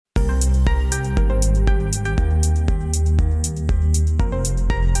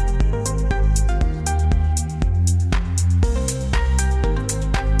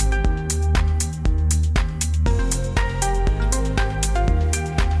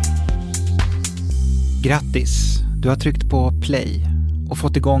Grattis! Du har tryckt på play och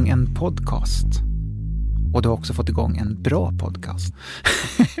fått igång en podcast. Och du har också fått igång en bra podcast.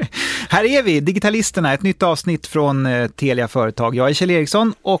 Här är vi, Digitalisterna, ett nytt avsnitt från Telia Företag. Jag är Kjell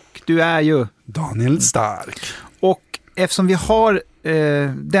Eriksson och du är ju... Daniel Stark. Och eftersom vi har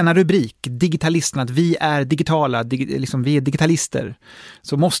denna rubrik, Digitalisterna, att vi är digitala, vi är digitalister,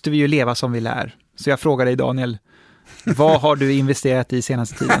 så måste vi ju leva som vi lär. Så jag frågar dig, Daniel, vad har du investerat i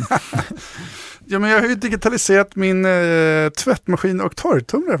senaste tiden? Ja, men jag har ju digitaliserat min tvättmaskin och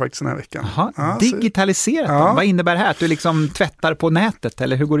torrtumlare faktiskt den här veckan. Aha, ja, digitaliserat? Ja. Vad innebär det här? Att du liksom tvättar på nätet,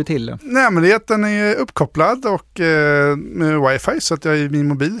 eller hur går det till? Nej, men det är att den är uppkopplad och med wifi, så att jag i min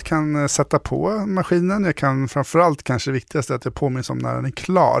mobil kan sätta på maskinen. Jag kan framförallt, kanske det viktigaste, att jag påminner om när den är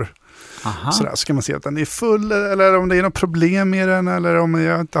klar. Sådär, så kan man se att den är full, eller om det är något problem med den, eller om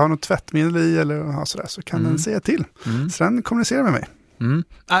jag inte har något tvättmedel i, eller sådär, så kan den säga till. Så den kommunicerar med mig.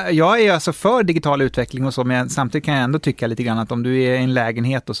 Jag är alltså för digital utveckling och så, men samtidigt kan jag ändå tycka lite grann att om du är i en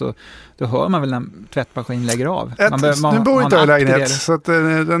lägenhet och så, då hör man väl när tvättmaskinen lägger av. Nu bor inte jag i lägenhet, så att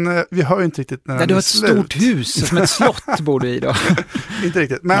vi hör ju inte riktigt när den du har är ett slut. Stort hus, som ett slott bor du i då. Inte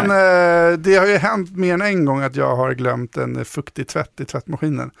riktigt, men det har ju hänt mer än en gång att jag har glömt en fuktig tvätt i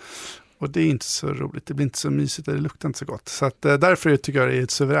tvättmaskinen. Och det är inte så roligt, det blir inte så mysigt, det luktar inte så gott. Så att, därför tycker jag det är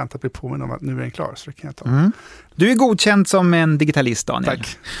ett suveränt att bli påminn om att nu är den klar, så det kan jag ta. Du är godkänd som en digitalist, Daniel.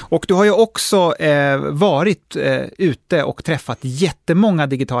 Tack. Och du har ju också varit ute och träffat jättemånga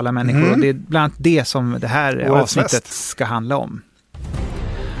digitala människor. Och det är bland annat det som det här avsnittet ska handla om.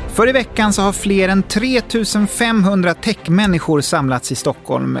 För i veckan så har fler än 3500 techmänniskor samlats i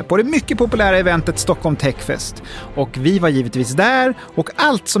Stockholm på det mycket populära eventet Stockholm Techfest. Och vi var givetvis där, och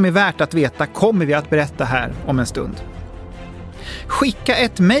allt som är värt att veta kommer vi att berätta här om en stund. Skicka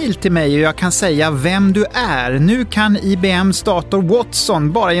ett mejl till mig och jag kan säga vem du är. Nu kan IBMs dator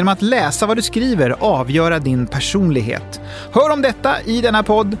Watson bara genom att läsa vad du skriver avgöra din personlighet. Hör om detta i denna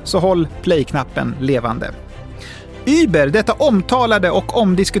podd, så håll play-knappen levande. Uber, detta omtalade och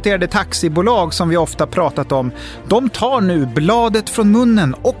omdiskuterade taxibolag som vi ofta pratat om, de tar nu bladet från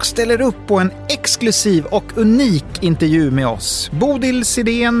munnen och ställer upp på en exklusiv och unik intervju med oss. Bodil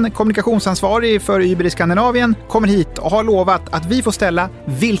Sidén, kommunikationsansvarig för Uber i Skandinavien, kommer hit och har lovat att vi får ställa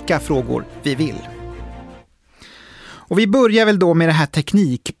vilka frågor vi vill. Och vi börjar väl då med det här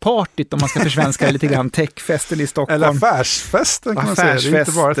teknikpartyt, om man ska försvenska det lite grann, techfesten i Stockholm. Eller affärsfesten kan man säga, det är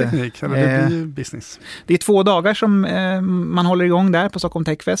inte bara teknik, eller det blir ju business. Det är 2 dagar som man håller igång där på Stockholm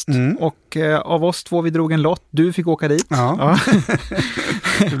Techfest, och av oss 2 vi drog en lott, du fick åka dit. Ja.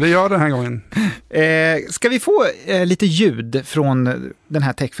 Det blir jag den här gången. Ska vi få lite ljud från den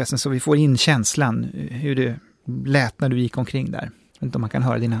här techfesten så vi får in känslan, hur det lät när du gick omkring där? Jag vet inte om man kan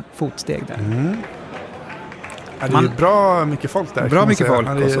höra dina fotsteg där. Ja, det är bra mycket folk där. Bra mycket folk.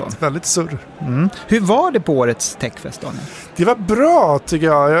 Det är ett väldigt surr. Hur var det på årets Techfest, Daniel? Det var bra, tycker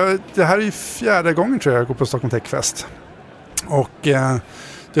jag. Det här är ju 4:e gången tror jag går på Stockholm Techfest. Och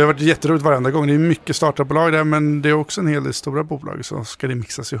det har varit jätteroligt varenda gång. Det är mycket startupbolag där, men det är också en hel del stora bolag. Så ska det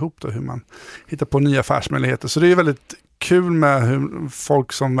mixas ihop då, hur man hittar på nya affärsmöjligheter. Så det är väldigt kul med hur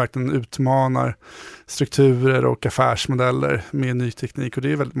folk som verkligen utmanar strukturer och affärsmodeller med ny teknik. Och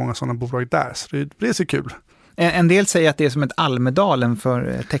det är väldigt många sådana bolag där. Så det blir så kul. En del säger att det är som ett Almedalen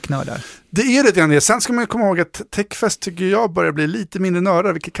för technördar. Det är lite grann det. Sen ska man komma ihåg att Techfest tycker jag börjar bli lite mindre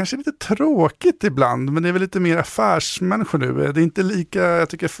nördar, vilket kanske är lite tråkigt ibland, men det är väl lite mer affärsmänniskor nu. Det är inte lika, jag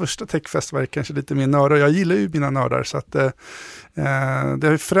tycker första Techfest var kanske lite mer nördar. Jag gillar ju mina nördar, så att det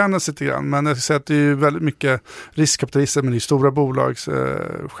har ju förändrats lite grann, men jag ska säga att det är ju väldigt mycket riskkapitalister, men det är stora bolags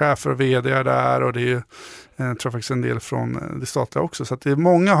chefer och vd där, och det är ju jag tror faktiskt en del från det statliga också. Så att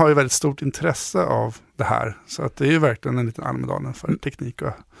många har ju väldigt stort intresse av det här. Så att det är ju verkligen en liten Almedalen för teknik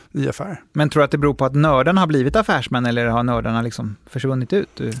och nya affärer. Men tror du att det beror på att nördarna har blivit affärsmän, eller har nördarna liksom försvunnit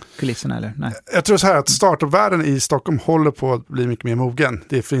ut ur kulisserna? Eller? Nej. Jag tror så här att startupvärlden i Stockholm håller på att bli mycket mer mogen.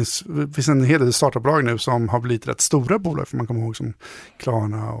 Det finns en hel del startupbolag nu som har blivit rätt stora bolag, för man kommer ihåg som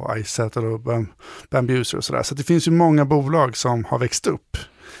Klarna och iSettle och Bambuser och sådär. Så det finns ju många bolag som har växt upp.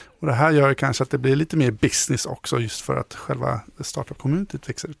 Och det här gör kanske att det blir lite mer business också, just för att själva startup-communityt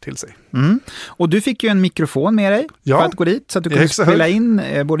växer till sig. Och du fick ju en mikrofon med dig för att gå dit, så att du kunde spela in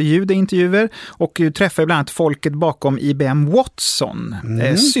både ljud och intervjuer. Och du träffade bland annat folket bakom IBM Watson.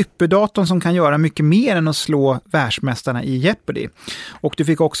 Superdatorn som kan göra mycket mer än att slå världsmästarna i Jeopardy. Och du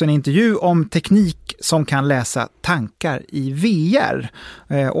fick också en intervju om teknik som kan läsa tankar i VR.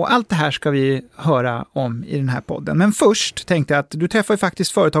 Och allt det här ska vi höra om i den här podden. Men först tänkte jag att du träffar ju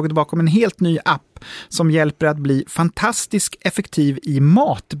faktiskt företaget bakom en helt ny app som hjälper att bli fantastiskt effektiv i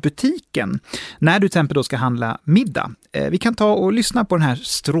matbutiken när du till exempel då ska handla middag. Vi kan ta och lyssna på den här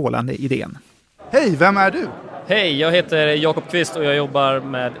strålande idén. Hej, vem är du? Hej, jag heter Jakob Kvist och jag jobbar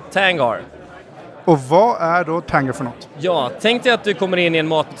med Tangar. Och vad är då Tangar för något? Ja, tänk dig att du kommer in i en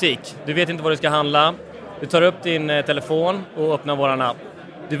matbutik. Du vet inte vad du ska handla. Du tar upp din telefon och öppnar våran app.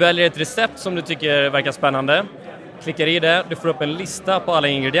 Du väljer ett recept som du tycker verkar spännande. Klickar i det, du får upp en lista på alla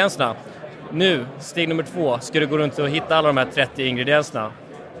ingredienserna. Nu, steg nummer 2, ska du gå runt och hitta alla de här 30 ingredienserna.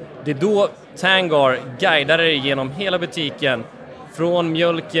 Det är då Tangar guidar dig genom hela butiken. Från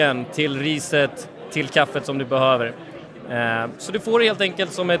mjölken till riset till kaffet som du behöver. Så du får det helt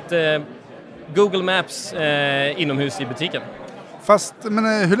enkelt som ett Google Maps inomhus i butiken. Fast,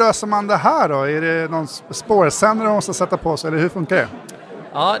 men hur löser man det här då? Är det någon spårsändare man måste sätta på sig, eller hur funkar det?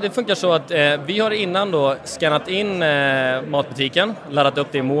 Ja, det funkar så att vi har innan då skannat in matbutiken, laddat upp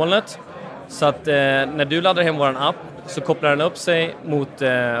det i molnet. Så att när du laddar hem våran app så kopplar den upp sig mot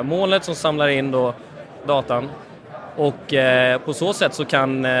molnet som samlar in då datan. Och på så sätt så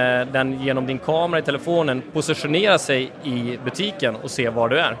kan den genom din kamera i telefonen positionera sig i butiken och se var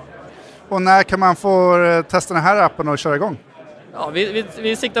du är. Och när kan man få testa den här appen och köra igång? Ja,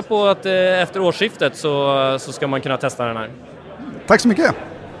 vi siktar på att efter årsskiftet så ska man kunna testa den här. Tack så mycket!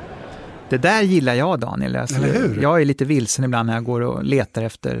 Det där gillar jag, Daniel. Alltså, eller hur? Jag är lite vilsen ibland när jag går och letar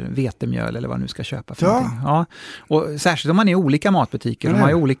efter vetemjöl eller vad jag nu ska köpa för någonting. Ja. Och särskilt om man är i olika matbutiker. De har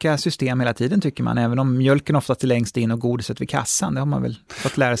ju olika system hela tiden tycker man. Även om mjölken oftast är längst in och godiset vid kassan. Det har man väl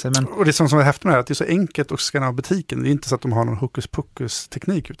fått lära sig. Men... Och det som är häftigt med det är att det är så enkelt att scanna av butiken. Det är inte så att de har någon hokus pokus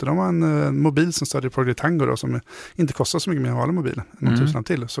teknik. Utan de har en mobil som stödjer Project Tango då, som inte kostar så mycket med en vanlig mobil. Någon tusenlapp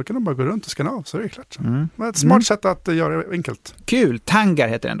till. Så kan de bara gå runt och scanna av så är det klart. Det är ett smart sätt att göra det enkelt. Kul! Tangar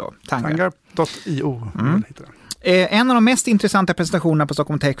heter den då. Tangar.io. En av de mest intressanta presentationerna på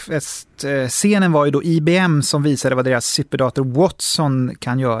Stockholm Techfest-scenen var ju då IBM som visade vad deras superdator Watson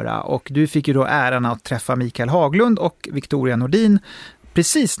kan göra. Och du fick ju då äran att träffa Mikael Haglund och Victoria Nordin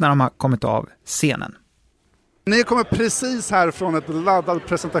precis när de har kommit av scenen. Ni kommer precis här från ett laddad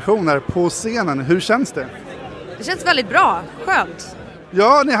presentation här på scenen. Hur känns det? Det känns väldigt bra. Skönt.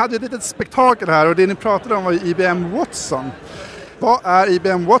 Ja, ni hade ett litet spektakel här och det ni pratade om var IBM Watson. Vad är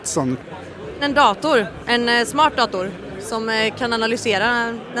IBM Watson? En dator, en smart dator som kan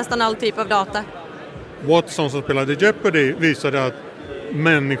analysera nästan all typ av data. Watson som spelade Jeopardy visade att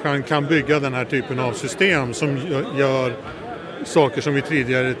människan kan bygga den här typen av system som gör saker som vi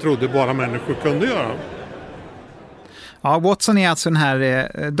tidigare trodde bara människor kunde göra. Ja, Watson är alltså den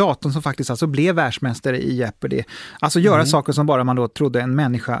här datorn som faktiskt alltså blev världsmästare i Jeopardy. Alltså göra saker som bara man då trodde en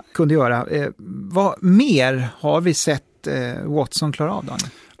människa kunde göra. Vad mer har vi sett Watson klara av, Daniel?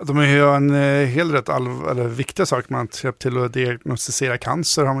 De är ju en hel rätt viktiga sak. Man har hjälpt till att diagnostisera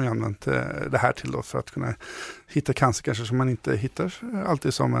cancer har man ju använt det här till då för att kunna hitta cancer kanske som man inte hittar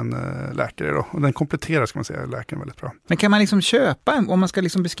alltid som en läkare då. Och den kompletterar ska man säga läkaren väldigt bra. Men kan man liksom köpa, om man ska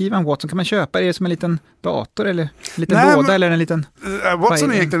liksom beskriva en Watson, kan man köpa det som en liten dator eller en liten låda eller en liten...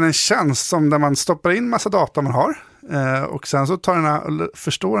 Watson är egentligen en tjänst som där man stoppar in massa data man har. Och sen så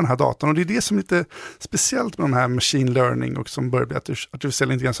förstår den här datorn och det är det som är lite speciellt med de här machine learning och som börjar bli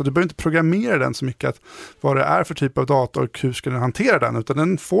artificiell intelligens. Så du behöver inte programmera den så mycket att vad det är för typ av data och hur ska den hantera den, utan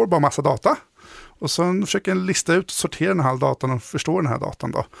den får bara massa data. Och så försöker den lista ut och sortera den här datan och förstå den här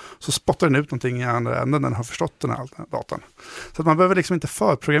datan då. Så spottar den ut någonting i andra änden den har förstått den här datan. Så att man behöver liksom inte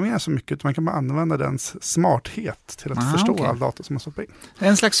förprogrammera så mycket utan man kan bara använda dens smarthet till att förstå all data som man stoppar in.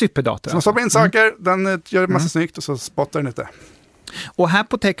 En slags superdator. Så man stoppar in saker, den gör massa snyggt och så spottar den inte. Och här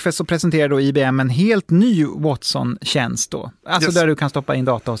på Techfest så presenterar då IBM en helt ny Watson-tjänst då. Alltså där du kan stoppa in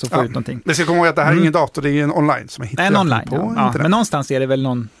data och så få ut någonting. Vi ska komma ihåg att det här är ingen dator, det är en online som hittar en online, på internet. Men någonstans är det väl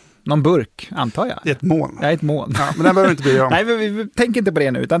någon burk, antar jag. Det är ett moln. Ja, ett moln. Ja, men den behöver inte bli om. Nej, vi tänk inte på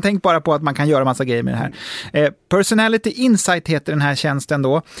det nu, utan tänk bara på att man kan göra massa grejer med det här. Personality Insight heter den här tjänsten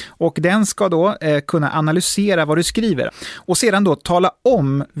då, och den ska då kunna analysera vad du skriver. Och sedan då tala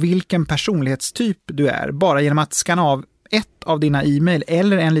om vilken personlighetstyp du är, bara genom att scanna av ett av dina e-mail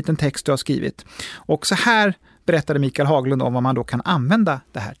eller en liten text du har skrivit. Och så här berättade Mikael Haglund om vad man då kan använda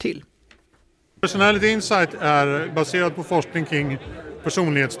det här till. Personality Insight är baserad på forskning kring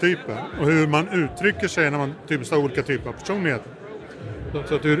personlighetstyper och hur man uttrycker sig när man har olika typer av personligheter.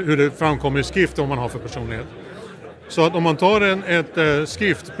 Så att hur det framkommer i skrift om man har för personlighet. Så att om man tar ett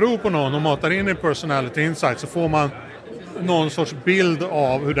skriftprov på någon och matar in i Personality Insight så får man någon sorts bild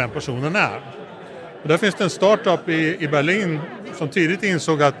av hur den personen är. Och där finns det en startup i Berlin som tidigt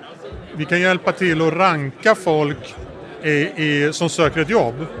insåg att vi kan hjälpa till att ranka folk som söker ett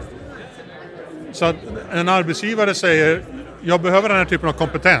jobb. Så att en arbetsgivare säger jag behöver den här typen av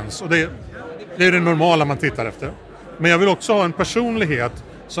kompetens och det är det normala man tittar efter. Men jag vill också ha en personlighet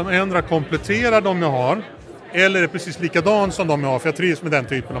som ändrar kompletterar de jag har eller är precis likadan som de jag har för jag trivs med den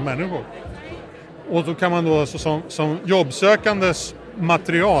typen av människor. Och då kan man då alltså som jobbsökandes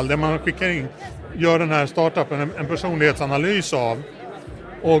material, där man skickar in, gör den här startupen en personlighetsanalys av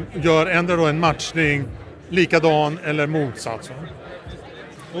och gör ändå då en matchning likadan eller motsats.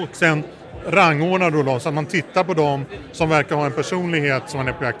 Och sen rangordnar då så att man tittar på dem som verkar ha en personlighet som man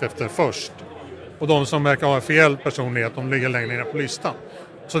är på jakt efter först. Och de som verkar ha en fel personlighet, de ligger längre ner på listan.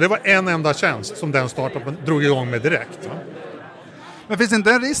 Så det var en enda tjänst som den startupen drog igång med direkt. Men finns det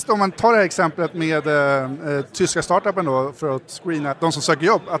inte en risk om man tar det här exemplet med tyska startupen då för att screena de som söker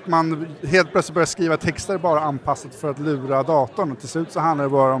jobb, att man helt plötsligt börjar skriva texter bara anpassat för att lura datorn och till slut så handlar det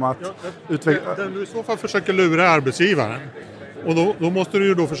bara om att utveckla... Den du i så fall försöker lura arbetsgivaren och då måste du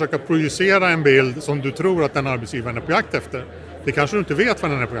ju då försöka projicera en bild som du tror att den arbetsgivaren är på jakt efter. Det kanske du inte vet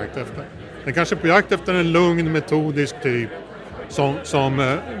vad den är på jakt efter. Den kanske är på jakt efter en lugn metodisk typ som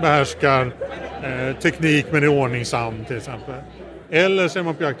behärskar teknik men är ordningsam till exempel. Eller så är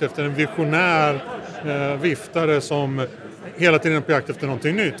man på jakt efter en visionär viftare som hela tiden är på jakt efter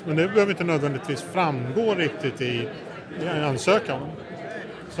någonting nytt. Men det behöver inte nödvändigtvis framgå riktigt i ansökan.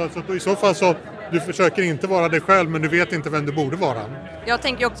 Så i så fall så du försöker inte vara dig själv men du vet inte vem du borde vara. Jag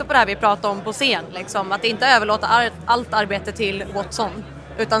tänker också på det här vi pratade om på scen. Liksom, att inte överlåta allt arbete till Watson.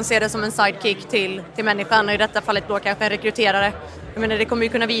 Utan se det som en sidekick till människan och i detta fallet då kanske en rekryterare. Jag menar det kommer ju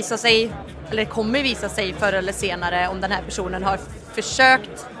kunna visa sig, eller det kommer visa sig förr eller senare om den här personen har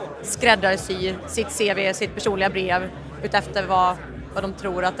försökt skräddarsy sitt CV, sitt personliga brev utefter vad de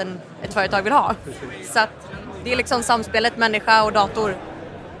tror att ett företag vill ha. Så att det är liksom samspelet människa och dator.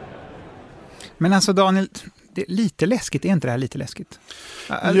 Men alltså Daniel, det är lite läskigt, är inte det här lite läskigt?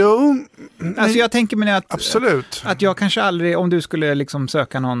 Jo. Alltså jag tänker mig att, absolut. Att jag kanske aldrig, om du skulle liksom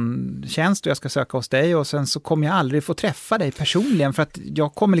söka någon tjänst och jag ska söka hos dig och sen så kommer jag aldrig få träffa dig personligen för att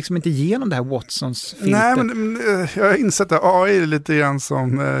jag kommer liksom inte igenom det här Watsons filter. Nej, men jag har insett att AI är lite grann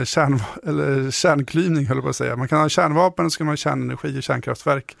som kärnklyvning höll jag på att säga. Man kan ha kärnvapen och så kan man ha kärnenergi och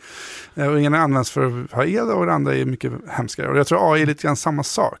kärnkraftverk. Och ena används för att ha el och det andra är mycket hemskare. Och jag tror AI är lite grann samma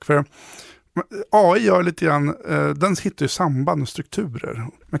sak. För AI gör lite grann, den hittar ju samband och strukturer.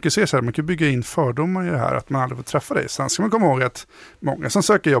 Man kan se så här, man kan bygga in fördomar i det här att man aldrig får träffa dig. Sen ska man komma ihåg att många som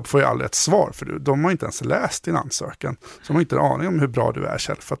söker jobb får ju aldrig ett svar för de har inte ens läst din ansökan. Så de har inte en aning om hur bra du är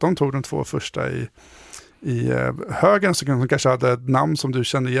själv. För att de tog de 2 första i högen så de kanske hade ett namn som du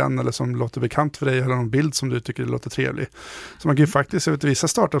känner igen eller som låter bekant för dig eller någon bild som du tycker låter trevlig. Så man kan ju faktiskt, vissa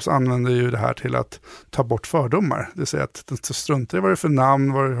startups använder ju det här till att ta bort fördomar. Det vill säga att den struntar i vad det är för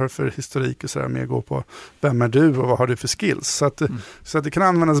namn, vad det är för historik och sådär, med att gå på vem är du och vad har du för skills. Så att det kan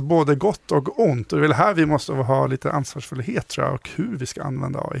användas både gott och ont och det är väl här vi måste ha lite ansvarsfullhet tror jag och hur vi ska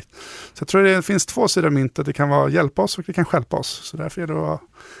använda AI. Så jag tror det finns 2 sidor av myntet, det kan vara hjälpa oss och det kan stjälpa oss. Så därför är det att vara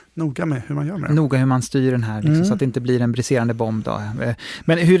noga med hur man gör med det. Noga hur man styr den här, liksom, så att det inte blir en briserande bomb. Då.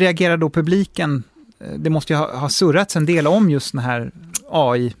 Men hur reagerar då publiken? Det måste ju ha surrats en del om just den här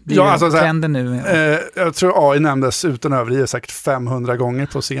AI. Trenden nu. Jag tror AI nämndes utan överdrivet säkert 500 gånger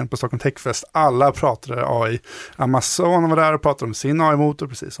på scen på Stockholm Techfest. Alla pratade AI. Amazon var där och pratade om sin AI-motor,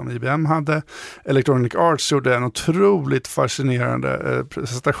 precis som IBM hade. Electronic Arts gjorde en otroligt fascinerande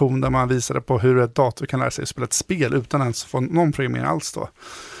presentation där man visade på hur ett dator kan lära sig spela ett spel utan ens få någon programmering alls då.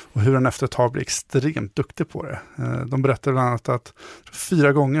 Och hur den efter ett tag blir extremt duktig på det. De berättar bland annat att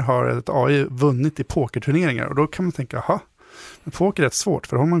 4 gånger har ett AI vunnit i pokerturneringar. Och då kan man tänka, jaha, men poker är rätt svårt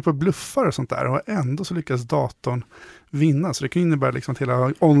för då håller man på bluffar och sånt där. Och ändå så lyckas datorn vinna. Så det kan innebära liksom att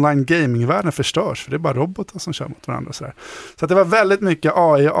hela online gamingvärlden förstörs. För det är bara robotar som kör mot varandra. Så att det var väldigt mycket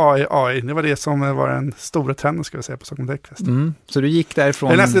AI. Det var det som var den stora trenden ska jag säga på Stockholm Techfest. Så du gick därifrån...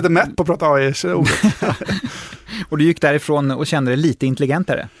 Jag är nästan lite mätt på att prata AI. Och du gick därifrån och kände dig lite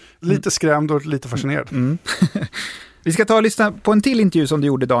intelligentare? Lite skrämd och lite fascinerad. Vi ska ta och lyssna på en till intervju som du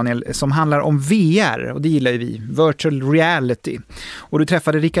gjorde, Daniel, som handlar om VR, och det gillar ju vi, virtual reality. Och du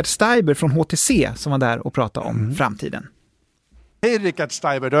träffade Richard Steiber från HTC som var där och pratade om framtiden. Hej Richard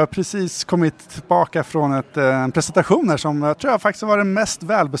Steiber, du har precis kommit tillbaka från en presentation här som jag tror jag faktiskt var den mest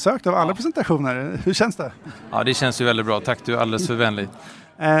välbesökta av alla presentationer. Hur känns det? Ja, det känns ju väldigt bra. Tack, du är alldeles för vänlig.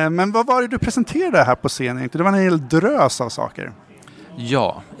 Men vad var det du presenterade här på scenen? Det var en hel drös av saker.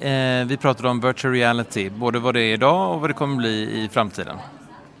 Ja, vi pratade om virtual reality, både vad det är idag och vad det kommer bli i framtiden.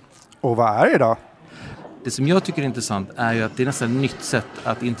 Och vad är det idag? Det som jag tycker är intressant är ju att det är nästan ett nytt sätt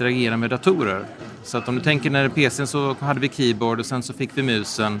att interagera med datorer. Så att om du tänker när det är PC:n så hade vi keyboard och sen så fick vi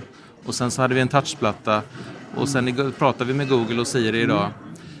musen och sen så hade vi en touchplatta och sen pratade vi med Google och Siri idag.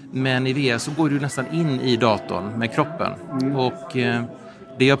 Men i VR så går du nästan in i datorn med kroppen. Och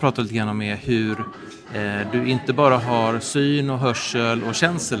det jag pratar lite grann om är hur du inte bara har syn och hörsel och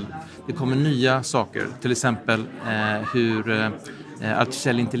känsel. Det kommer nya saker, till exempel hur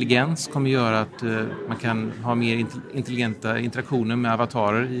Artificiell intelligens kommer göra att man kan ha mer intelligenta interaktioner med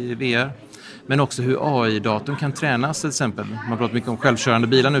avatarer i VR. Men också hur AI-datorn kan tränas till exempel. Man pratar mycket om självkörande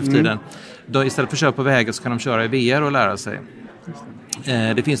bilar nu för tiden. Då istället för att köra på vägar så kan de köra i VR och lära sig.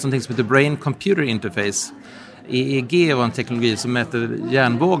 Det finns något som heter Brain Computer Interface. EEG var en teknologi som mäter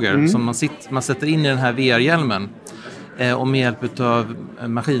hjärnvågor som man sätter in i den här VR-hjälmen. Och med hjälp av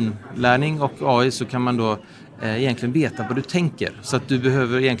maskinlärning och AI så kan man då egentligen veta vad du tänker. Så att du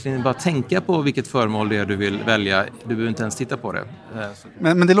behöver egentligen bara tänka på vilket föremål det är du vill välja. Du behöver inte ens titta på det.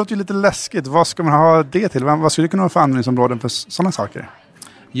 Men det låter ju lite läskigt. Vad ska man ha det till? Vad skulle det kunna vara för användningsområden för sådana saker?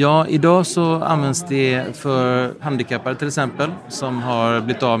 Ja, idag så används det för handikappade till exempel som har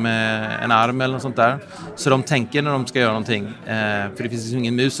blivit av med en arm eller något sånt där. Så de tänker när de ska göra någonting. För det finns ju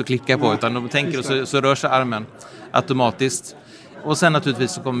ingen mus att klicka på utan de tänker och så rör sig armen automatiskt. Och sen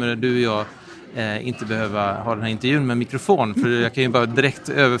naturligtvis så kommer du och jag inte behöva ha den här intervjun med mikrofon. För jag kan ju bara direkt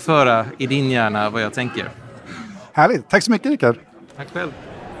överföra i din hjärna vad jag tänker. Härligt. Tack så mycket, Rickard. Tack själv.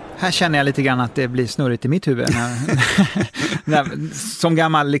 Här känner jag lite grann att det blir snurrigt i mitt huvud. Som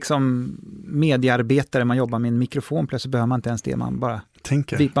gammal liksom mediearbetare, man jobbar med en mikrofon, plötsligt behöver man inte ens det, man bara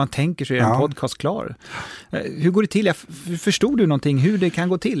tänker så är en podcast klar. Hur går det till? Förstod du någonting hur det kan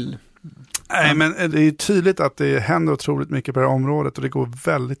gå till? Nej, men det är tydligt att det händer otroligt mycket på det här området och det går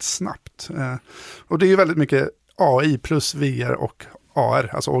väldigt snabbt. Och det är ju väldigt mycket AI plus VR och AR,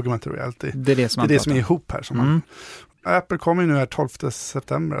 alltså augmented reality. Det är det som är ihop här. Apple kommer ju nu här 12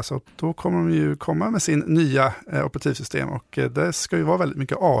 september, så då kommer de ju komma med sin nya operativsystem och det ska ju vara väldigt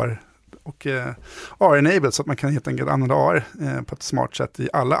mycket AR och AR-enabled så att man kan helt enkelt använda AR på ett smart sätt i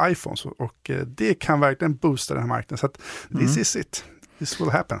alla iPhones och det kan verkligen boosta den här marknaden. Så att this is it. This will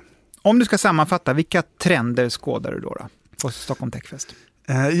happen. Om du ska sammanfatta, vilka trender skådar du då på Stockholm Techfest?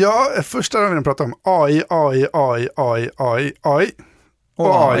 Första har vi pratat om AI och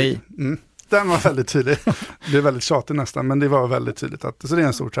AI. Den var väldigt tydlig. Det är väldigt tjatigt nästan, men det var väldigt tydligt. Så det är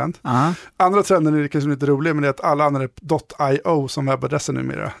en stor trend. Andra trenden är kanske lite rolig, men det är att alla använder .io som webbadressen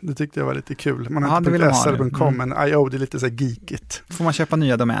numera. Det tyckte jag var lite kul. Man har inte .sr.com, men .io det är lite så här geekigt. Får man köpa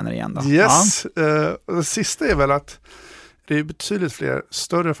nya domäner igen då? Yes. Och det sista är väl att det är betydligt fler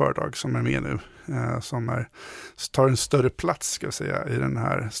större företag som är med nu. Som tar en större plats ska jag säga i den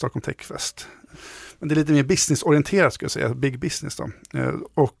här Stockholm Techfest. Men det är lite mer businessorienterat ska jag säga, big business då.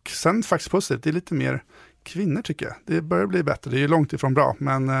 Och sen faktiskt positivt, det är lite mer kvinnor tycker jag. Det börjar bli bättre, det är ju långt ifrån bra,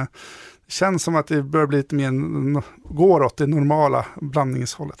 men det känns som att det börjar bli lite mer, går åt det normala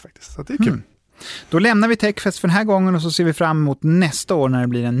blandningshållet faktiskt. Så det är kul. Då lämnar vi Techfest för den här gången och så ser vi fram emot nästa år när det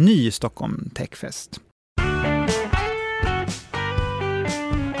blir en ny Stockholm Techfest.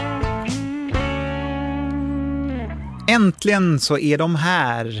 Äntligen så är de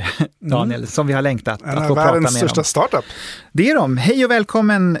här, Daniel, som vi har längtat att få prata med dem. Världens största startup. Det är de. Hej och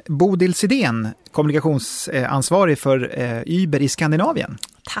välkommen Bodil Sidén, kommunikationsansvarig för Uber i Skandinavien.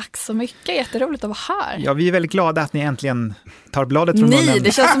 Tack så mycket, jätteroligt att vara här. Ja, vi är väldigt glada att ni äntligen tar bladet från munnen.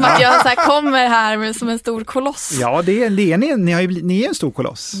 Det känns som att jag så här kommer här som en stor koloss. Ja, det är ni. Ni är en stor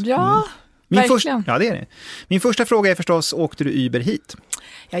koloss. Ja, verkligen. Ja, det är det. Min första fråga är förstås, åkte du Uber hit?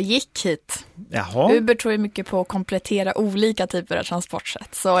 Jag gick hit. Jaha. Uber tror jag mycket på att komplettera olika typer av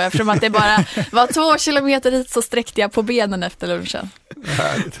transportsätt. Så eftersom att det bara var 2 kilometer hit så sträckte jag på benen efter lunchen.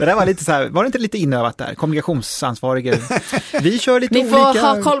 Det där var lite så här, var det inte lite inövat där? Kommunikationsansvarige. Vi kör lite ni olika. Ni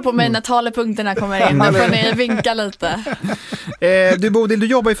får ha koll på mig när talepunkterna kommer in. Då får ni vinka lite. Du Bodil, du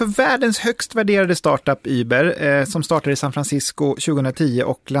jobbar ju för världens högst värderade startup Uber som startade i San Francisco 2010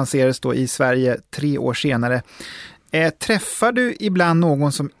 och lanserades då i Sverige 3 år senare. Träffar du ibland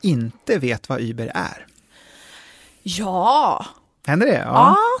någon som inte vet vad Uber är? Ja. Händer det?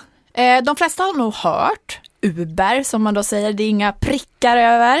 Ja. De flesta har nog hört Uber som man då säger. Det är inga prickar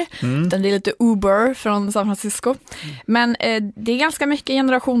över. Utan det är lite Uber från San Francisco. Men det är ganska mycket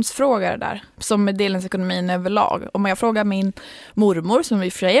generationsfrågor där. Som med delningsekonomin överlag. Om jag frågar min mormor som i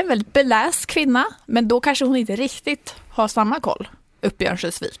och för sig är en väldigt beläst kvinna. Men då kanske hon inte riktigt har samma koll uppe i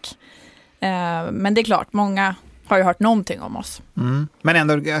Örnsköldsvik. Men det är klart, många har ju hört någonting om oss. Men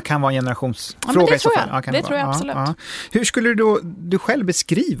ändå kan vara en generationsfråga. Ja, det tror jag absolut. Ja. Hur skulle du själv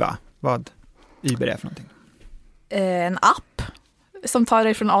beskriva vad Uber är för någonting? En app som tar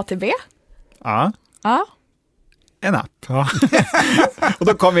dig från A till B. Ja. Ja. En app, ja. Och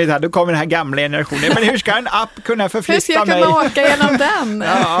då kommer den här gamla generationen. Men hur ska en app kunna förflytta mig? Hur ska jag kunna åka genom den?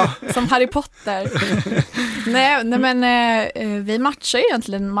 Ja. Som Harry Potter. nej, men vi matchar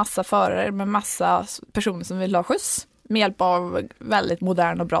egentligen massa förare med massa personer som vill ha skjuts med hjälp av väldigt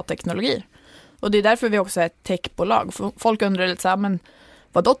modern och bra teknologi. Och det är därför vi också är ett techbolag. Folk undrar lite så här, men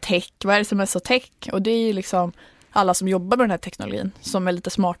vadå tech? Vad är det som är så tech? Och det är ju liksom alla som jobbar med den här teknologin som är lite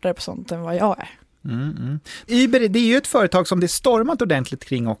smartare på sånt än vad jag är. Uber, det är ju ett företag som det stormat ordentligt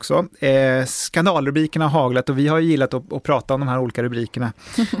kring också. Skandalrubrikerna har haglat och vi har ju gillat att prata om de här olika rubrikerna.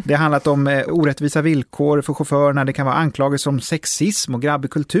 Det har handlat om orättvisa villkor för chaufförerna, det kan vara anklagelser om sexism och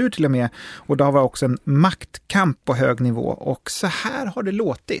grabbig kultur till och med. Och det har varit också en maktkamp på hög nivå och så här har det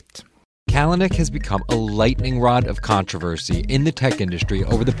låtit. Kalanick has become a lightning rod of controversy in the tech industry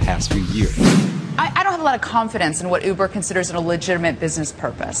over the past few years. I don't have a lot of confidence in what Uber considers a legitimate business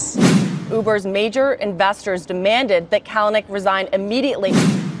purpose. Uber's major investors demanded that Kalanick resign immediately.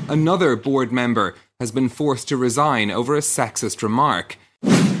 Another board member has been forced to resign over a sexist remark.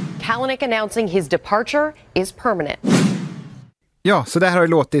 Kalanick announcing his departure is permanent. Ja, så där har det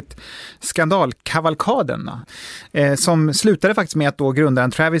låtit skandalkavalkaden som slutade faktiskt med att då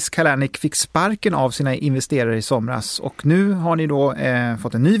grundaren Travis Kalanick fick sparken av sina investerare i somras. Och nu har ni då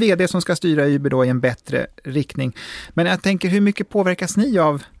fått en ny vd som ska styra Uber då i en bättre riktning. Men jag tänker, hur mycket påverkas ni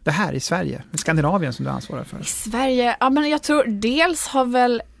av det här i Sverige, i Skandinavien som du ansvarar för? I Sverige, ja men jag tror dels har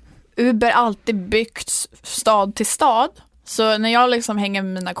väl Uber alltid byggts stad till stad. Så när jag liksom hänger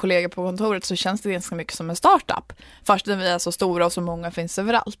med mina kollegor på kontoret så känns det ganska mycket som en startup. Fastän vi är så stora och så många finns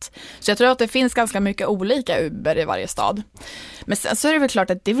överallt. Så jag tror att det finns ganska mycket olika Uber i varje stad. Men sen så är det väl klart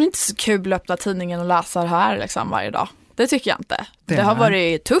att det är väl inte så kul att öppna tidningen och läsa det här liksom varje dag. Det tycker jag inte. Det har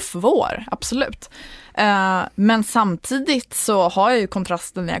varit tuff vår, absolut. Men samtidigt så har jag ju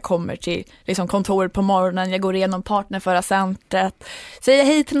kontrasten när jag kommer till liksom kontoret på morgonen. Jag går igenom partnerförarcentret, säger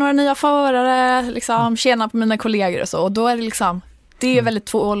hej till några nya förare, liksom, tjänar på mina kollegor och så. Och då är det liksom, det är väldigt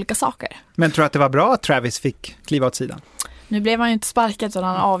två olika saker. Men tror du att det var bra att Travis fick kliva åt sidan? Nu blev han ju inte sparkad utan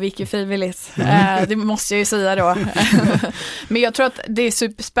han avgick ju frivilligt. Det måste jag ju säga då. Men jag tror att det är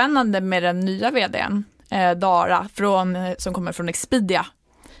superspännande med den nya vdn. Dara som kommer från Expedia,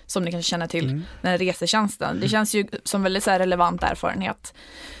 som ni kanske känner till, den här resetjänsten. Det känns ju som väldigt så här relevant erfarenhet.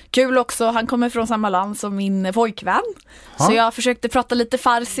 Kul också, han kommer från samma land som min pojkvän. Så jag försökte prata lite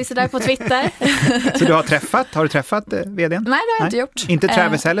farsi så där på Twitter. Så du har du träffat vdn? Nej, det har jag inte gjort. Inte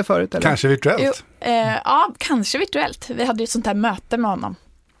Travis heller förut? Eller? Kanske virtuellt? Ja, kanske virtuellt. Vi hade ju ett sånt här möte med honom.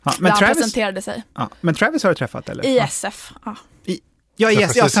 Ja, men Travis presenterade sig. Ja, men Travis har du träffat eller? I SF, ja.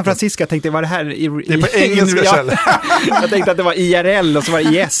 San Francisco. Jag tänkte, var det här det är på engelska källor. Jag tänkte att det var IRL och så var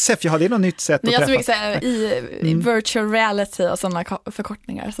det ISF. Ja, det är något nytt sätt att träffa. Jag så mycket i virtual reality och sådana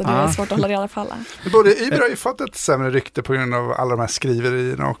förkortningar, så det är svårt att hålla reda på alla. Både Uber har ju fått ett sämre rykte på grund av alla de här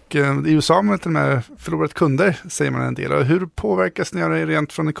skriverierna och i USA har man till och med förlorat kunder, säger man en del. Och hur påverkas ni av det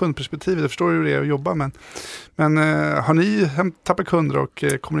rent från ett kundperspektiv? Jag förstår hur det är att jobba, men har ni tappat kunder och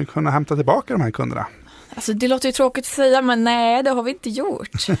kommer ni kunna hämta tillbaka de här kunderna? Alltså det låter ju tråkigt att säga, men nej, det har vi inte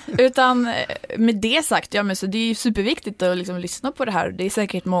gjort. Utan med det sagt, ja men så det är ju superviktigt att liksom lyssna på det här. Det är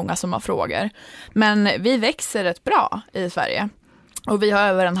säkert många som har frågor. Men vi växer rätt bra i Sverige. Och vi har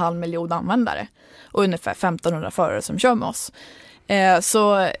över 500 000 användare. Och ungefär 1500 förare som kör med oss.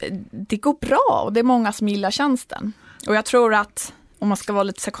 Så det går bra och det är många som gillar tjänsten. Och jag tror att, om man ska vara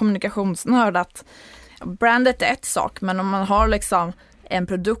lite så kommunikationsnörd, att brandet är ett sak, men om man har liksom en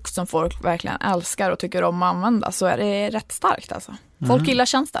produkt som folk verkligen älskar och tycker om att använda, så är det rätt starkt alltså. Folk gillar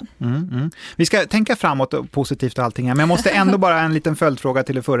tjänsten. Vi ska tänka framåt och positivt och allting här, men jag måste ändå bara en liten följdfråga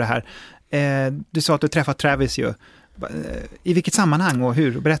till det förra här. Du sa att du träffat Travis ju. I vilket sammanhang och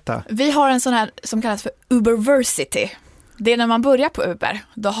hur? Berätta. Vi har en sån här som kallas för Uberversity. Det är när man börjar på Uber.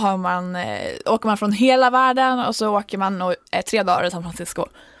 Då åker man från hela världen och så åker man och är 3 dagar i San Francisco.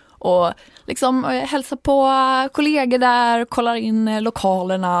 Och liksom hälsar på kollegor där, kollar in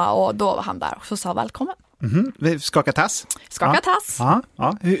lokalerna, och då var han där och så sa välkommen. Skaka tass? Skaka tass.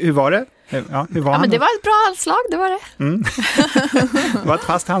 Ja. Hur var det? Hur var han? Men det var ett bra handslag, det var det. Det var ett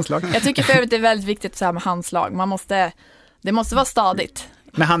fast handslag. Jag tycker för övrigt det är väldigt viktigt så här med handslag. Det måste vara stadigt.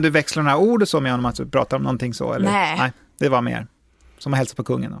 Men hann du växla några ord och så med honom att prata om någonting så? Eller? Nej. Det var mer som att hälsa på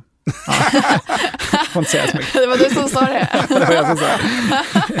kungen då. Ja. Får inte säga så mycket. Det var du som sa det. Det var jag som sa det.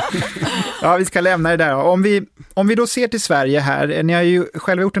 Ja, vi ska lämna det där. Om vi då ser till Sverige här, ni har ju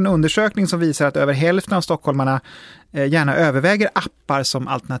själva gjort en undersökning som visar att över hälften av stockholmarna gärna överväger appar som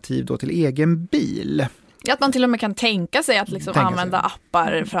alternativ då till egen bil. Att man till och med kan tänka sig att liksom använda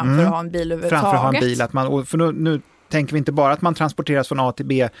appar framför att ha en bil överhuvudtaget. Framför att ha en bil, för nu tänker vi inte bara att man transporteras från A till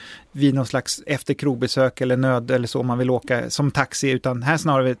B vid någon slags efter krogbesök eller nöd eller så om man vill åka som taxi, utan här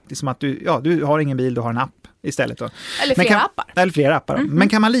snarare liksom att du har ingen bil, du har en app istället då. Eller flera appar. Men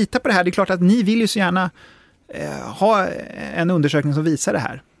kan man lita på det här? Det är klart att ni vill ju så gärna ha en undersökning som visar det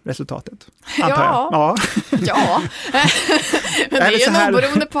här. resultatet, antar jag. Ja. Men det är ju en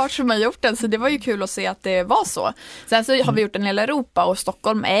oberoende part som har gjort den, så det var ju kul att se att det var så. Sen så har vi gjort den i hela Europa, och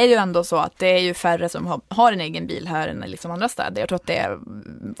Stockholm är ju ändå så att det är ju färre som har en egen bil här än liksom andra städer. Jag tror att det är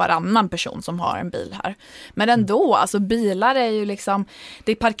varannan person som har en bil här. Men ändå, alltså bilar är ju liksom,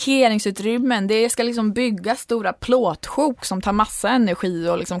 det är parkeringsutrymmen, det ska liksom bygga stora plåtsjok som tar massa energi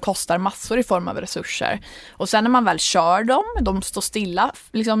och liksom kostar massor i form av resurser. Och sen när man väl kör dem, de står stilla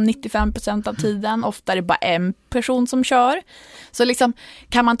liksom 95% av tiden, ofta är det bara en person som kör. Så liksom,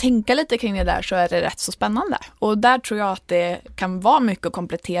 kan man tänka lite kring det där, så är det rätt så spännande. Och där tror jag att det kan vara mycket att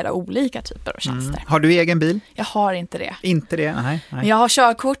komplettera olika typer av tjänster. Har du egen bil? Jag har inte det. Inte det? Nej. Jag har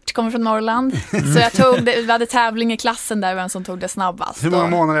körkort, kommer från Norrland. Så jag tog det, vi hade tävling i klassen där, vem som tog det snabbast. Hur många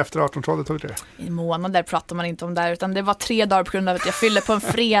månader efter 18-talet tog du det? I månader pratar man inte om där, utan det var 3 dagar på grund av att jag fyllde på en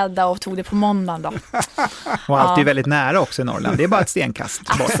fredag och tog det på måndagen då. Och allt är väldigt nära också i Norrland. Det är bara ett stenkast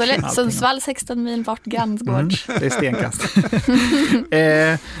bort. Absolut. Sundsvall 16 mil bort, Gränsgård. Det är stenkast.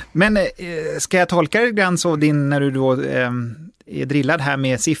 Men ska jag tolka det grann så när du då är drillad här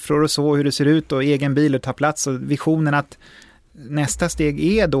med siffror och så, hur det ser ut och egen bil och ta plats och visionen att nästa steg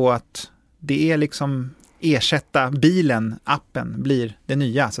är då att det är liksom ersätta bilen, appen blir det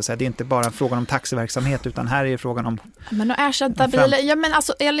nya, så att säga. Det är inte bara frågan om taxiverksamhet, utan här är det frågan om... Men att ersätta bilen, ja men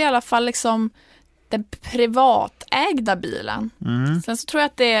alltså, eller i alla fall liksom den privatägda bilen. Sen så tror jag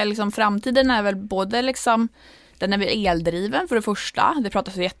att det är liksom, framtiden är väl både liksom, den är väl eldriven för det första. Det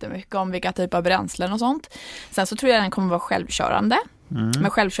pratas så jättemycket om vilka typer av bränslen och sånt. Sen så tror jag den kommer vara självkörande. Men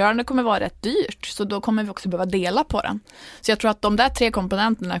självkörande kommer vara rätt dyrt, så då kommer vi också behöva dela på den. Så jag tror att de där 3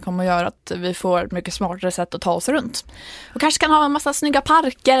 komponenterna kommer att göra att vi får ett mycket smartare sätt att ta oss runt. Och kanske kan ha en massa snygga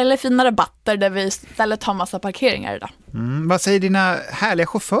parker eller fina rabatter där vi istället har massa parkeringar idag. Vad säger dina härliga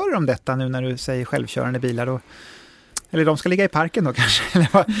chaufförer om detta nu när du säger självkörande bilar då? Eller de ska ligga i parken då kanske? Eller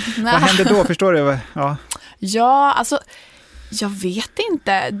vad händer då, förstår du? Ja, alltså jag vet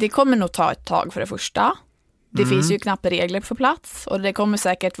inte. Det kommer nog ta ett tag för det första. Det finns ju knappt regler på plats, och det kommer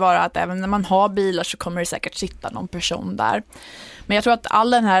säkert vara att även när man har bilar så kommer det säkert sitta någon person där. Men jag tror att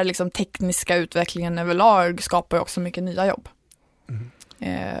all den här liksom tekniska utvecklingen överlag skapar också mycket nya jobb.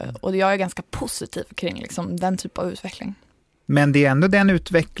 Och jag är ganska positiv kring liksom den typen av utveckling. Men det är ändå den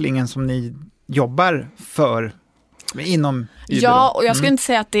utvecklingen som ni jobbar för inom Uber. Ja, och jag skulle inte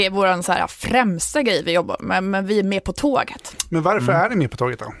säga att det är vår så här främsta grej vi jobbar med, men vi är med på tåget. Men varför är ni med på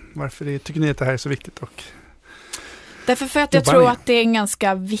tåget då? Varför tycker ni att det här är så viktigt? Därför för att jag tror att det är en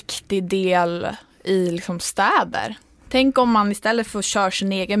ganska viktig del i liksom städer. Tänk om man istället för att köra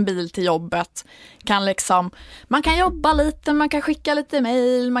sin egen bil till jobbet kan liksom, man kan jobba lite, man kan skicka lite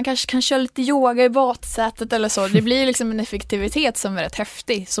mejl, man kanske kan köra lite yoga i baksätet eller så. Det blir liksom en effektivitet som är rätt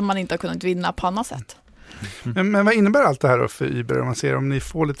häftig, som man inte har kunnat vinna på annat sätt. Men vad innebär allt det här då för Uber? Om man ser, om ni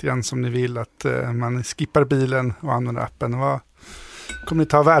får lite grann som ni vill, att man skippar bilen och använder appen, kommer ni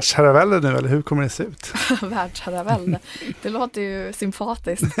ta världsherravälde nu, eller hur kommer det se ut? Världsherravälde, det låter ju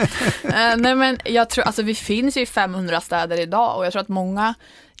sympatiskt. Nej, men jag tror, alltså vi finns ju i 500 städer idag, och jag tror att många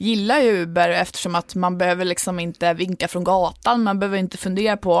gillar ju Uber eftersom att man behöver liksom inte vinka från gatan, man behöver inte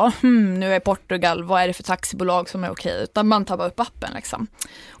fundera på nu är Portugal, vad är det för taxibolag som är okej, utan man tar bara upp appen liksom.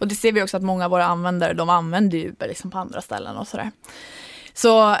 Och det ser vi också att många av våra användare, de använder Uber liksom på andra ställen och sådär.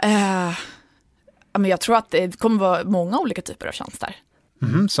 Så men jag tror att det kommer vara många olika typer av tjänster.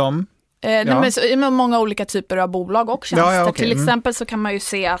 Som? Men många olika typer av bolag och tjänster. Ja, okay. Till exempel så kan man ju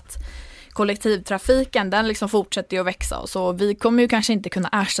se att kollektivtrafiken, den liksom fortsätter ju att växa, och så vi kommer ju kanske inte kunna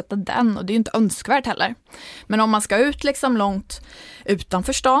ersätta den, och det är ju inte önskvärt heller. Men om man ska ut liksom långt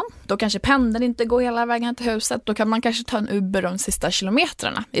utanför stan, då kanske pendeln inte går hela vägen till huset, då kan man kanske ta en Uber de sista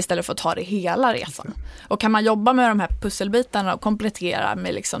kilometrarna istället för att ta det hela resan. Och kan man jobba med de här pusselbitarna och komplettera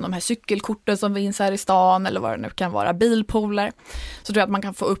med liksom de här cykelkorten som finns här i stan, eller vad det nu kan vara, bilpooler, så tror jag att man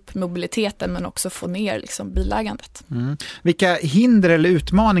kan få upp mobiliteten men också få ner liksom bilägandet. Vilka hinder eller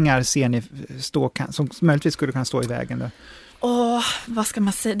utmaningar ser ni som möjligtvis skulle kunna stå i vägen då? Vad ska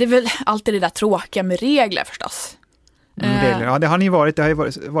man säga? Det är väl alltid det där tråkiga med regler förstås. Regler. Ja, det har ju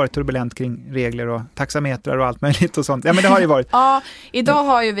varit turbulent kring regler och taxametrar och allt möjligt och sånt. Ja, men det har ju varit. Ja, idag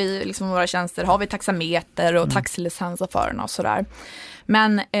har ju vi liksom våra tjänster, har vi taxameter och taxilicensaffärerna och sådär.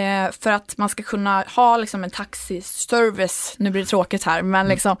 Men för att man ska kunna ha liksom en taxiservice, nu blir det tråkigt här, men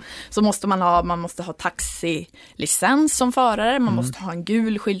liksom, så måste man måste ha taxilicens som förare, man måste ha en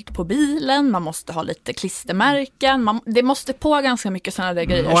gul skylt på bilen, man måste ha lite klistermärken, det måste på ganska mycket sådana där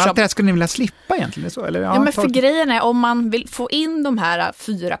grejer. Och allt det här skulle ni vilja slippa egentligen? Så, eller? Ja, men för grejen är, om man vill få in de här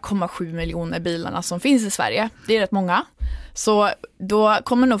 4,7 miljoner bilarna som finns i Sverige, det är rätt många, så då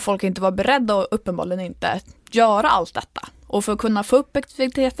kommer nog folk inte vara beredda och uppenbarligen inte göra allt detta. Och för att kunna få upp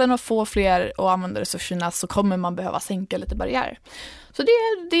effektiviteten och få fler att använda resurserna så kommer man behöva sänka lite barriärer. Så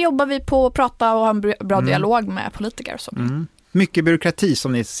det jobbar vi på att prata och ha en bra dialog med politiker. Och så. Mycket byråkrati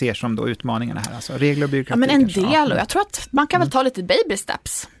som ni ser som då utmaningarna här, alltså regler och byråkrati. Ja, men en del, och jag tror att man kan väl ta lite baby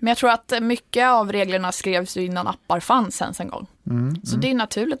steps. Men jag tror att mycket av reglerna skrevs ju innan appar fanns ens en gång. Så det är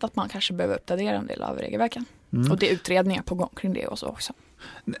naturligt att man kanske behöver uppdatera en del av regelverken. Och det är utredningar på gång kring det och så också.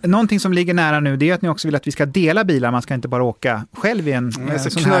 Någonting som ligger nära nu, det är att ni också vill att vi ska dela bilar. Man ska inte bara åka själv i en sån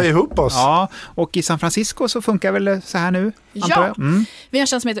här. Ihop oss. Ja, och i San Francisco så funkar väl så här nu, antar jag. Vi har en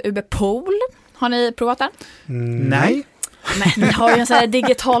tjänst som heter Uber Pool. Har ni provat den? Nej. Men ni har ju en sån här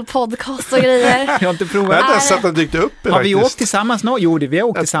digital podcast och grejer. Jag har inte provat. Jag har inte ens sett att det dykt upp. Har vi åkt tillsammans? Jo, vi har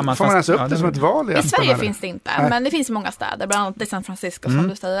åkt tillsammans. Får man ens upp det som ett val? I Sverige finns det inte, men det finns i många städer, bland annat i San Francisco som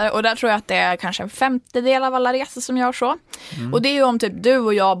du säger. Och där tror jag att det är kanske en 50% av alla resor som gör så. Och det är ju om typ du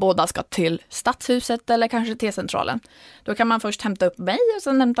och jag båda ska till Stadshuset eller kanske T-centralen. Då kan man först hämta upp mig och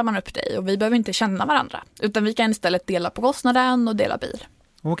sen hämtar man upp dig. Och vi behöver inte känna varandra, utan vi kan istället dela på kostnaden och dela bil.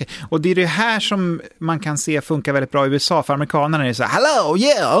 Okej. Och det är det här som man kan se funkar väldigt bra i USA, för amerikanerna är det så här, hello,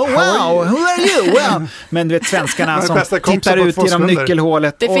 yeah, oh, wow, who are you? Wow. Men du vet svenskarna som tittar ut genom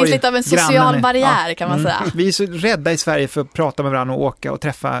nyckelhålet. Det finns lite av en social barriär kan man säga. Vi är så rädda i Sverige för att prata med varandra och åka och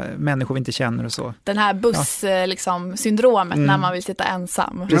träffa människor vi inte känner och så. Den här syndromet när man vill sitta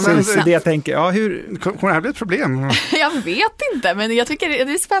ensam. Precis, det jag tänker. Hur kommer det här bli ett problem? Jag vet inte, men jag tycker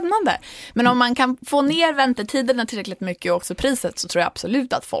det är spännande. Men om man kan få ner väntetiderna tillräckligt mycket och också priset, så tror jag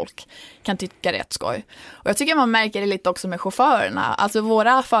absolut att folk kan tycka det är ett skoj. Och jag tycker man märker det lite också med chaufförerna. Alltså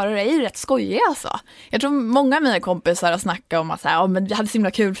våra förare är ju rätt skojiga alltså. Jag tror många av mina kompisar har snackat om att men vi hade så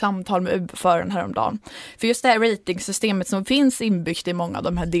himla kul samtal med Uber-föraren häromdagen. För just det här ratingsystemet som finns inbyggt i många av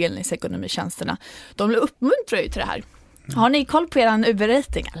de här delningsekonomitjänsterna, de uppmuntrar ju till det här. Har ni koll på er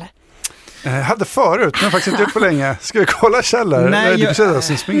Uber-rating eller? Jag hade förut, men faktiskt inte gjort på länge. Ska vi kolla källor?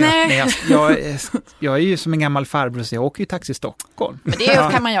 Nej, jag är ju som en gammal farbror, så jag åker ju taxi i Stockholm. Men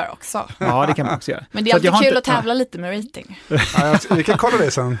det kan man göra också. Ja, det kan man också göra. Men det är alltid kul att tävla lite med rating. Vi kan kolla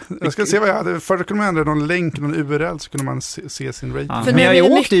det sen. Jag ska se vad jag hade. Förut kunde man ändra någon länk, någon URL, så kunde man se sin rating. Ja, men jag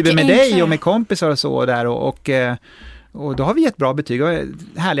har åkt Uber med dig och med kompisar och så där och då har vi ett bra betyg.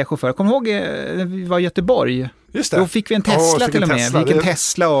 Härliga chaufförer. Kom ihåg, vi var i Göteborg. Just det. Då fick vi en Tesla till och med. Vi fick en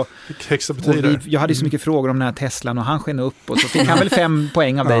Tesla och jag hade så mycket frågor om den här Teslan och han sken upp och så fick han väl 5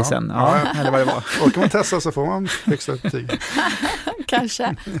 poäng av dig sen. Eller vad det var. Åker man Tesla så får man högsta betyg.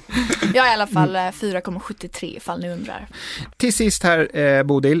 Kanske. Jag är i alla fall 4,73 ifall ni undrar. Till sist här,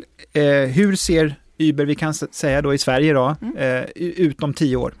 Bodil. Hur ser Uber, vi kan säga då i Sverige då, ut om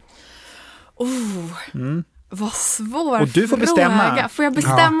 10 år? Vad svår och du får bestämma. Får jag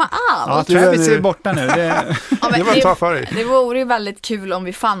bestämma allt? Ja, Travis är borta nu. Det vore ju väldigt kul om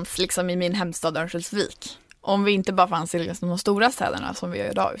vi fanns liksom i min hemstad Örnsköldsvik. Om vi inte bara fanns i liksom de stora städerna som vi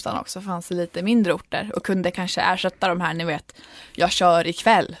gör idag, utan också fanns i lite mindre orter och kunde kanske ersätta de här, ni vet, jag kör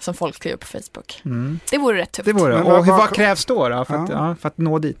ikväll som folk skriver på Facebook. Det vore rätt tufft. Det vore. Och vad krävs då för att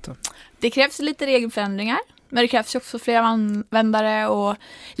nå dit? Då? Det krävs lite regelförändringar. Men det krävs ju också fler användare och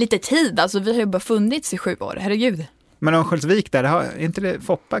lite tid. Alltså vi har ju bara funnits i 7 år, herregud. Men Örnsköldsvik där, är inte det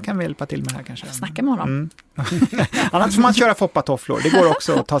Foppa kan vi hjälpa till med här kanske? Snacka med honom. Annars får man köra Foppa-tofflor. Det går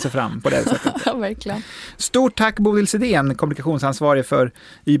också att ta sig fram på det sättet. Ja, verkligen. Stort tack Bodil Sidén, kommunikationsansvarig för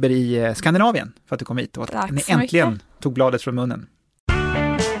Uber i Skandinavien, för att du kom hit och att ni äntligen tog bladet från munnen.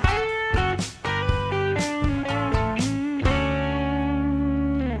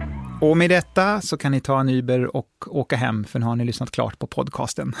 Och med detta så kan ni ta en Uber och åka hem, för nu har ni lyssnat klart på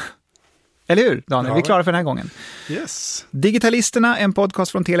podcasten. Eller hur, Daniel? Ja, vi är klara för den här gången. Yes. Digitalisterna, en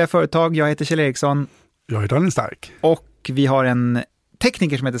podcast från Telia Företag. Jag heter Kjell Eriksson. Jag är Daniel Stark. Och vi har en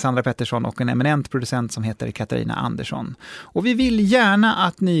tekniker som heter Sandra Pettersson och en eminent producent som heter Katarina Andersson. Och vi vill gärna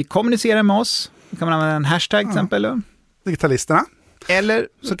att ni kommunicerar med oss. Då kan man använda en hashtag till exempel. Digitalisterna. Eller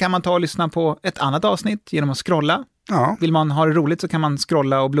så kan man ta och lyssna på ett annat avsnitt genom att scrolla. Ja. Vill man ha det roligt så kan man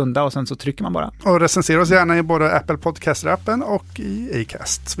scrolla och blunda och sen så trycker man bara. Och recensera oss gärna i både Apple Podcaster-appen och i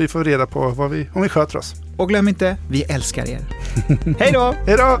Acast. Så vi får reda på om vi sköter oss. Och glöm inte, vi älskar er. Hej då!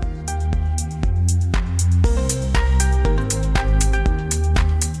 Hej då!